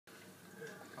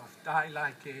Tai lai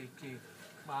ke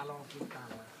malo kita.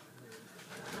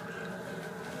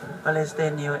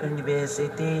 Palestinian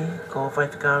University ko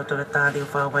whaikaro to tāri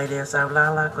whawai rea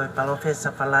saulala ko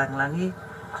Professor Palanglangi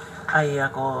ai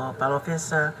ako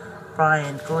Professor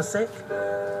Brian Kosek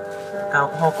ka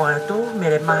hoko atu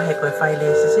mere mahe ko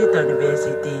whaile Sisita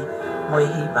University moi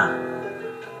hiba.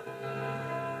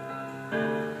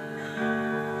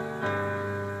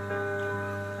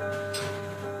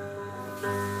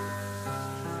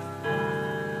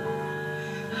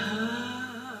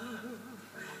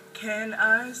 Can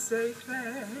I say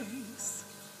thanks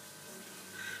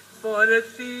for the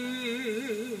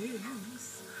things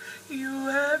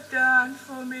you have done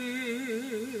for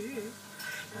me?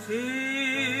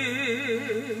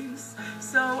 Things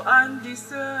so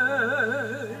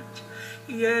undeserved,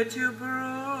 yet you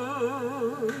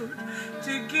proved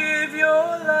to give your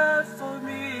love for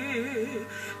me.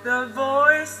 The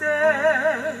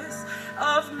voices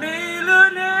of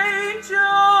million angels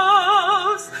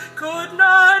could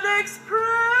not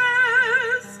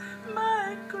express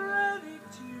my gratitude.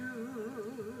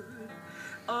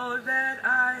 All that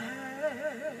I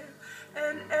have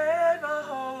and ever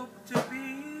hope to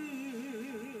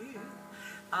be,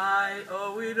 I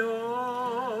owe it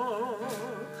all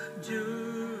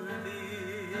to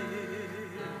thee.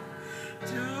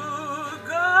 To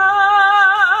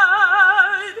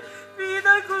God be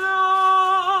the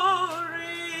glory.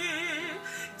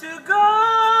 To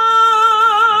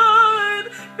God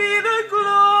be the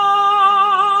glory.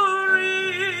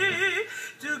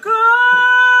 To God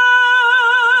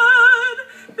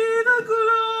be the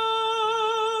glory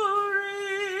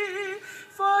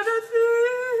for the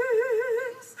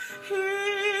things He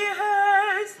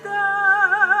has done.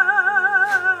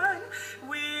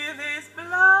 With His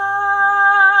blood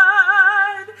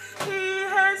He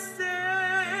has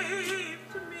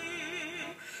saved me.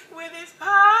 With His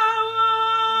power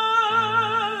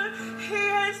He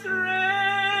has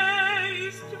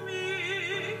raised me.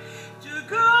 To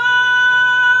God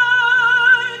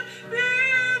be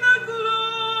the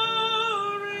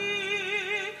glory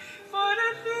for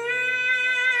the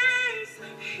things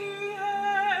He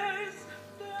has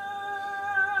done.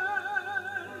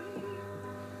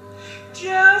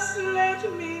 Just let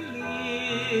me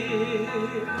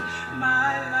live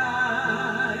my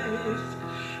life.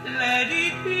 Let it